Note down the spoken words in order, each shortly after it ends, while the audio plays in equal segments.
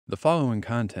The following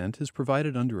content is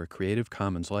provided under a Creative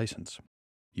Commons license.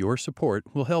 Your support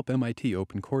will help MIT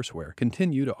OpenCourseWare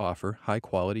continue to offer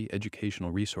high-quality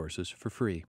educational resources for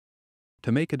free.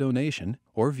 To make a donation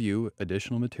or view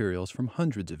additional materials from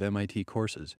hundreds of MIT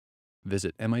courses,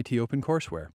 visit MIT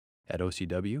OpenCourseWare at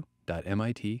ocw.mit.edu.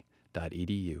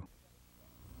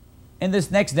 In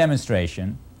this next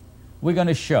demonstration, we're going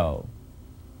to show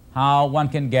how one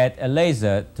can get a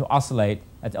laser to oscillate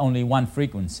at only one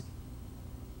frequency,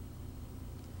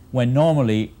 when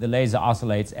normally the laser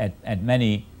oscillates at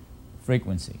many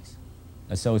frequencies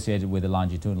associated with the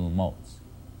longitudinal modes.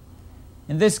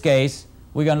 In this case,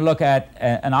 we're going to look at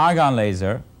an argon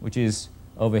laser, which is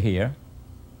over here,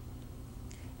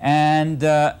 and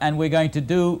we're going to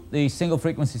do the single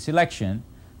frequency selection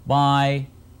by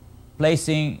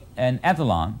placing an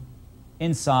Adlon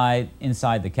inside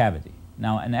the cavity.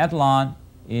 Now, an Adlon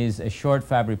is a short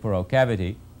Fabry-Perot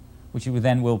cavity, which we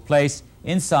then will place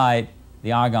inside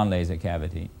the argon laser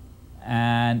cavity,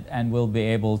 and we'll be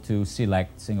able to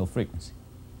select single frequency.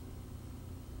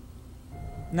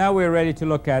 Now we're ready to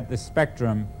look at the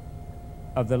spectrum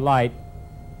of the light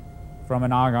from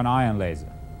an argon ion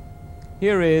laser.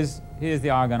 Here's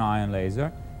the argon ion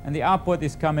laser, and the output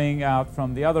is coming out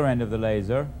from the other end of the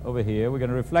laser over here. We're going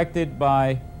to reflect it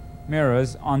by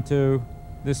mirrors onto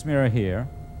this mirror here,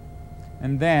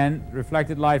 and then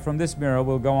reflected light from this mirror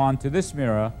will go on to this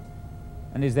mirror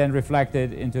and is then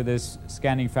reflected into this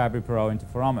scanning Fabry-Perot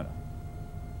interferometer.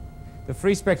 The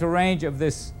free spectral range of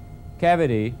this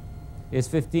cavity is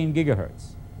 15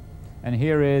 gigahertz, and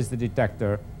here is the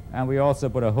detector, and we also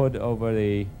put a hood over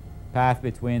the path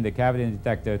between the cavity and the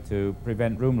detector to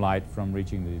prevent room light from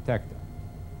reaching the detector.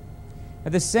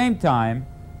 At the same time,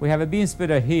 we have a beam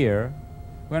splitter here.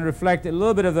 We're going to reflect a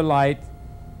little bit of the light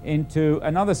into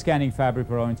another scanning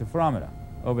Fabry-Perot interferometer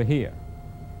over here.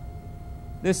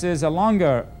 This is a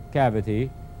longer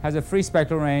cavity, has a free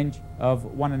spectral range of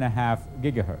 1.5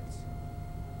 gigahertz.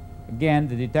 Again,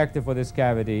 the detector for this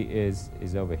cavity is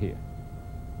over here.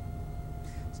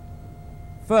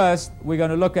 First, we're going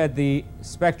to look at the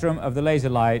spectrum of the laser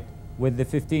light with the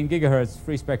 15 gigahertz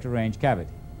free spectral range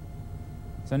cavity.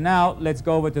 So now let's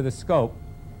go over to the scope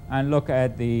and look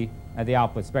at the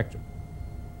output spectrum.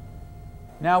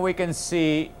 Now we can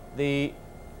see the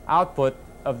output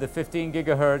of the 15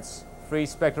 gigahertz free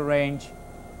spectral range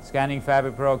scanning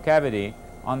Fabry-Perot cavity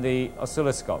on the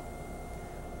oscilloscope.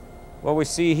 What we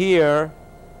see here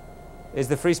is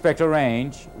the free spectral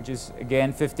range, which is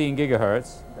again 15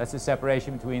 gigahertz. That's the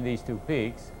separation between these two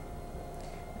peaks.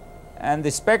 And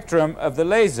the spectrum of the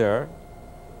laser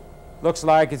looks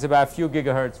like it's about a few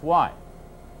gigahertz wide.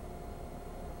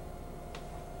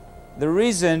 The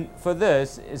reason for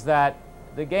this is that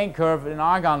the gain curve in an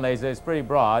argon laser is pretty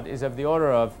broad, is of the order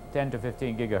of 10 to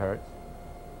 15 gigahertz.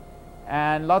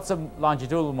 And lots of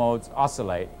longitudinal modes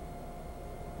oscillate,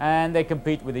 and they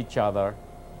compete with each other.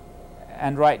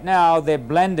 And right now they're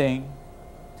blending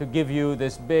to give you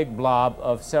this big blob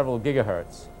of several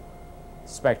gigahertz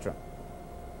spectrum.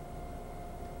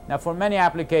 Now, for many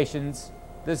applications,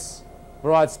 this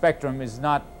broad spectrum is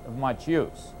not of much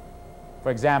use. For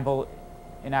example,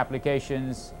 in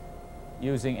applications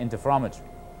using interferometry.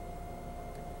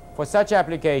 For such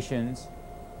applications,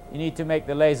 you need to make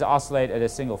the laser oscillate at a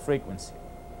single frequency.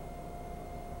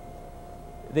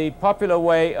 The popular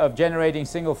way of generating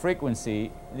single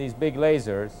frequency in these big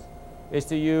lasers is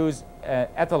to use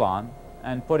Adlon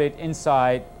and put it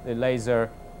inside the laser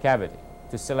cavity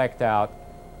to select out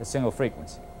the single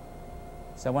frequency.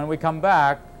 So when we come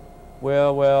back,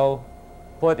 we'll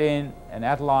put in an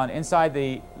Adlon inside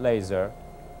the laser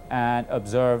and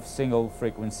observe single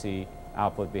frequency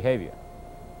output behavior.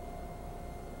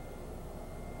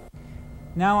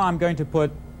 Now I'm going to put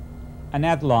an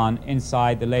Adlon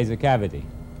inside the laser cavity.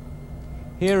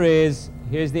 Here's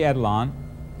the Adlon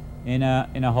in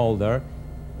a holder.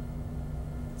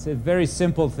 It's a very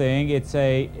simple thing. It's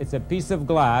a piece of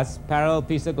glass, parallel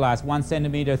piece of glass, 1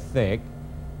 centimeter thick,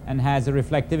 and has a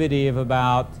reflectivity of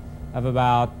about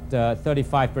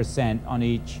 35% on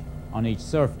each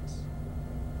surface.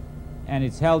 And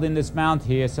it's held in this mount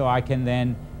here, so I can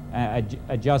then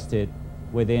adjust it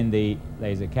within the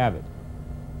laser cavity.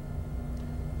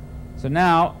 So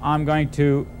now I'm going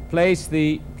to place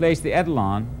the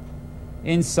Adlon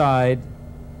inside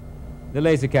the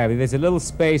laser cavity. There's a little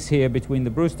space here between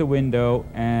the Brewster window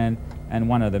and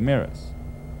one of the mirrors.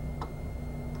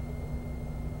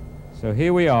 So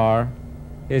here we are.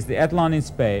 Here's the Adlon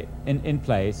in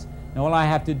place. And all I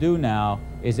have to do now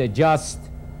is adjust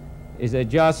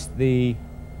the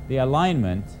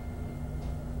alignment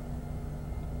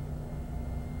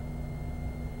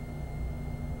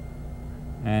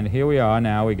And here we are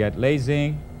now. We get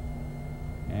lasing,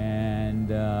 and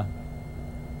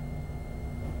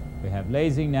we have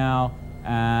lasing now,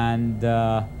 and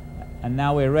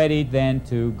now we're ready then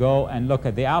to go and look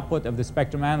at the output of the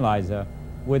spectrum analyzer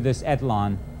with this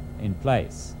Adlon in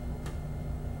place.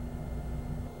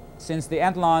 Since the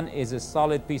Adlon is a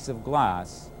solid piece of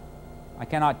glass, I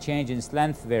cannot change its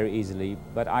length very easily,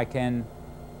 but I can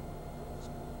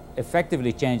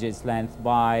effectively change its length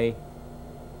by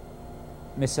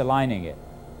misaligning it.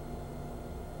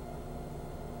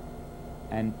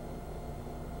 And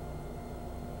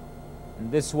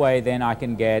this way then I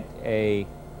can get a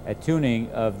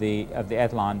tuning of the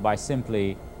Adlon by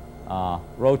simply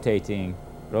rotating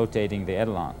the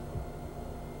Adlon.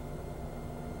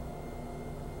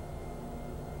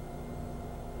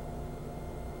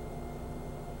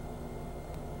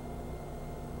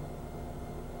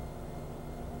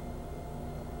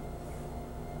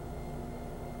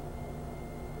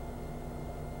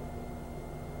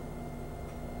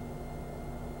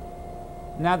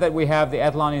 Now that we have the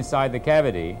Adlon inside the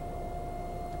cavity,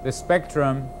 the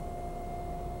spectrum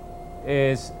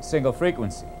is single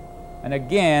frequency. And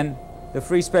again, the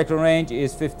free spectral range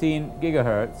is 15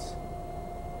 gigahertz,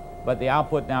 but the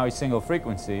output now is single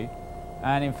frequency.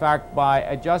 And in fact, by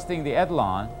adjusting the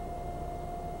Adlon,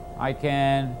 I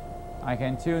can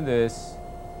tune this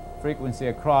frequency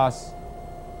across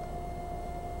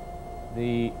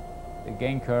the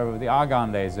gain curve of the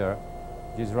argon laser,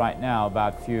 which is right now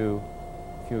about few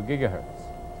gigahertz.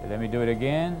 So let me do it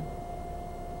again.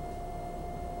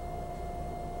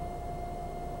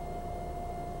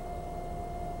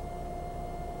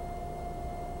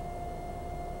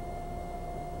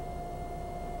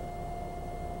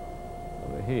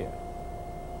 Over here.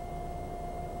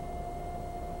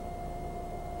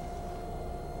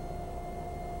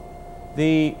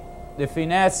 The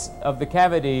finesse of the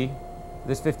cavity,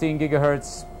 this 15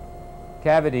 gigahertz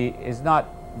cavity, is not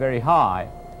very high.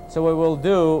 So what we'll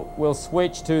do, we'll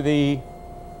switch to the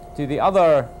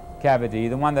other cavity,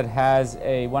 the one that has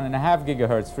a 1.5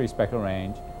 gigahertz free spectral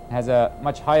range, has a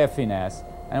much higher finesse,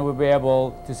 and we'll be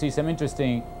able to see some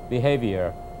interesting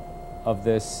behavior of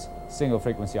this single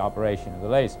frequency operation of the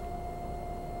laser.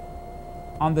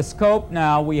 On the scope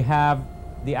now we have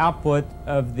the output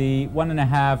of the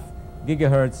 1.5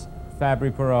 gigahertz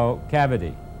Fabry-Perot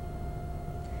cavity.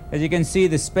 As you can see,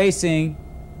 the spacing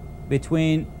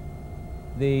between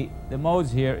the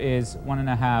modes here is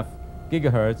 1.5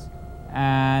 gigahertz,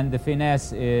 and the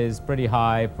finesse is pretty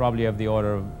high, probably of the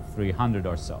order of 300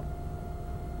 or so.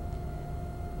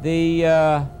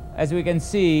 As we can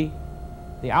see,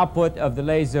 the output of the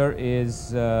laser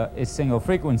is single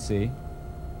frequency,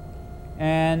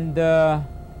 and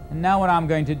now what I'm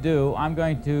going to do, I'm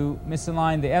going to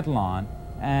misalign the Adlon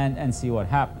and see what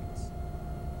happens.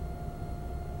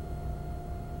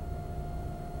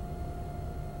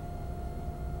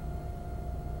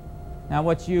 Now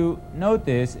what you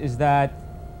notice is that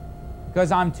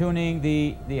because I'm tuning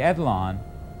the Adlon,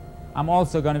 I'm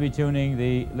also going to be tuning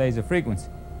the laser frequency.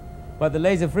 But the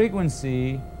laser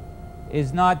frequency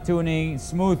is not tuning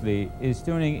smoothly, it's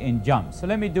tuning in jumps. So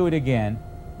let me do it again.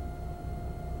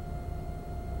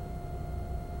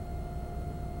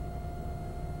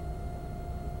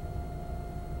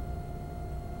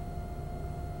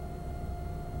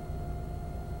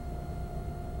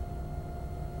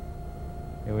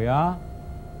 Here we are.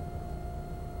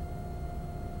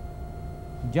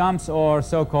 Jumps, or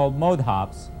so-called mode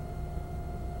hops,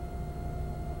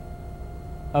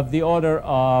 of the order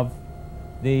of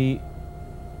the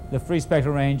free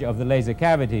spectral range of the laser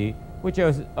cavity, which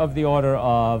is of the order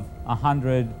of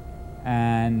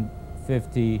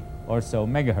 150 or so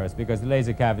megahertz, because the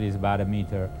laser cavity is about a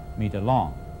meter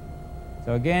long.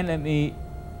 So again, let me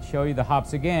show you the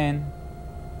hops again.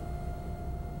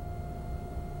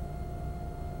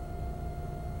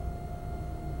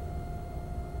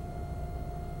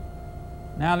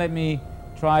 Now let me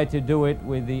try to do it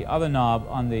with the other knob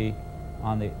on the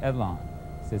Adlon.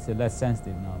 So it's a less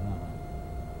sensitive knob.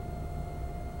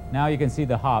 Now you can see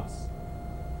the hops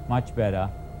much better.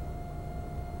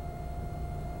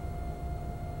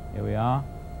 Here we are.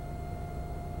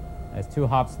 There's 2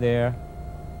 hops there.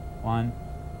 1,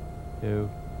 2.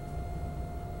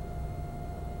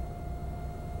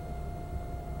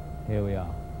 Here we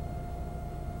are.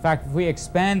 In fact, if we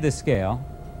expand the scale,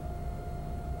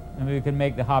 and we can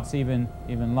make the hops even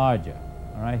larger.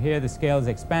 All right, here the scale is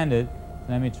expanded.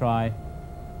 So let me try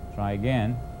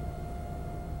again.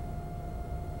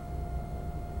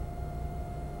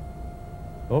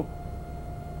 Oh,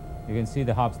 you can see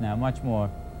the hops now much more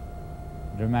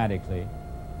dramatically.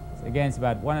 So again, it's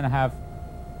about 1.5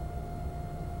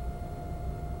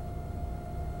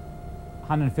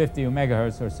 150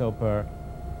 megahertz or so per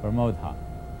mode hop.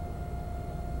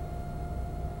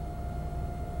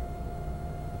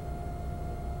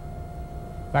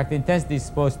 In fact, the intensity is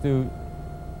supposed to,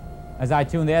 as I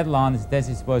tune the Adlon, the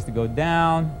intensity is supposed to go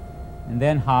down and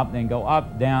then hop, then go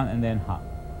up, down, and then hop.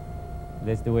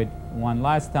 Let's do it one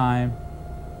last time.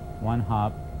 One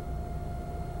hop,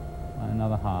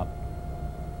 another hop,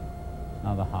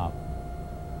 another hop,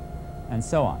 and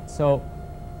so on.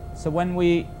 So when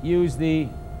we use the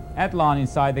Adlon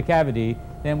inside the cavity,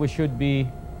 then we should be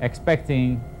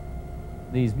expecting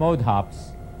these mode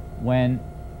hops when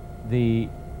the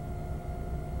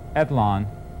Adlon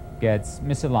gets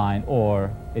misaligned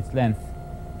or its length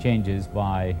changes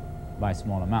by a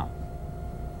small amount.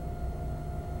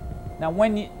 Now,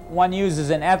 when one uses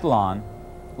an Adlon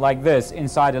like this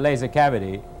inside a laser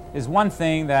cavity, is one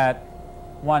thing that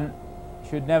one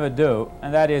should never do,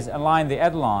 and that is align the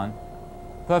Adlon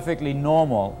perfectly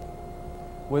normal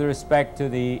with respect to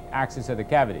the axis of the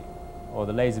cavity or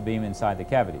the laser beam inside the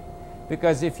cavity.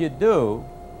 Because if you do,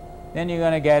 then you're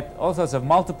going to get all sorts of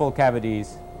multiple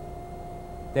cavities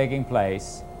taking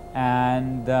place,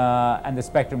 and the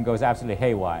spectrum goes absolutely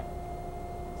haywire.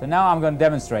 So now I'm going to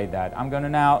demonstrate that. I'm going to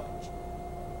now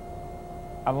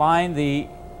align the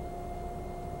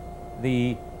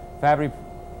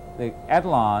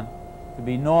Adlon to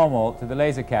be normal to the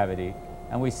laser cavity,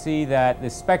 and we see that the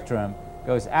spectrum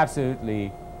goes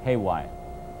absolutely haywire.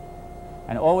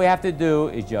 And all we have to do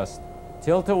is just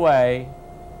tilt away,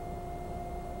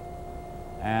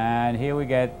 and here we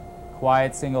get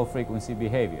quiet single frequency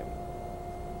behavior.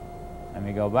 Let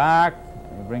me go back,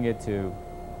 let me bring it to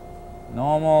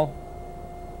normal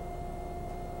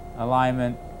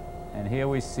alignment, and here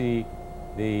we see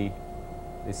the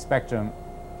spectrum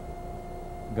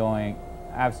going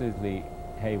absolutely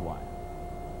haywire.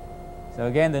 So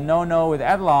again, the no-no with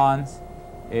Adlons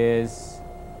is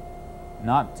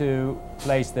not to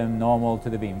place them normal to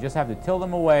the beam. You just have to tilt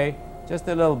them away just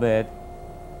a little bit,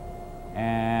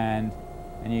 and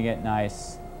you get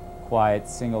nice, quiet,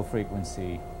 single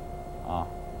frequency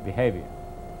behavior.